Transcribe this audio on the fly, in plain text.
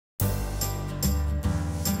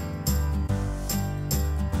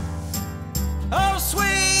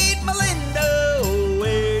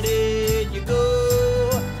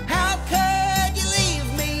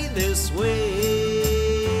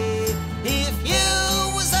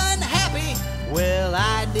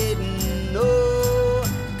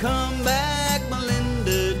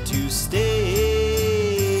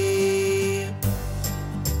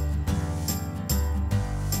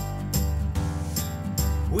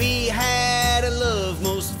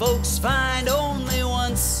folks find only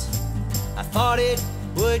once. I thought it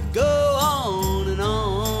would go on and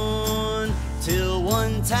on, till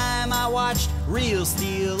one time I watched Real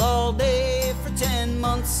Steel all day for 10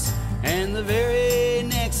 months, and the very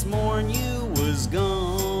next morn you was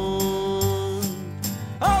gone.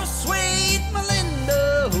 Oh, sweet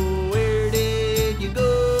Melinda, where did you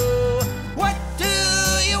go? What do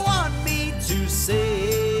you want me to say?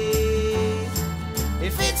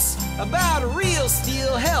 If it's about a Real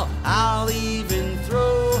Steel, hell, I'll even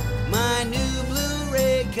throw my new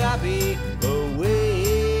Blu-ray copy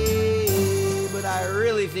away. But I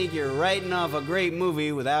really think you're writing off a great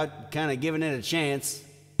movie without kind of giving it a chance.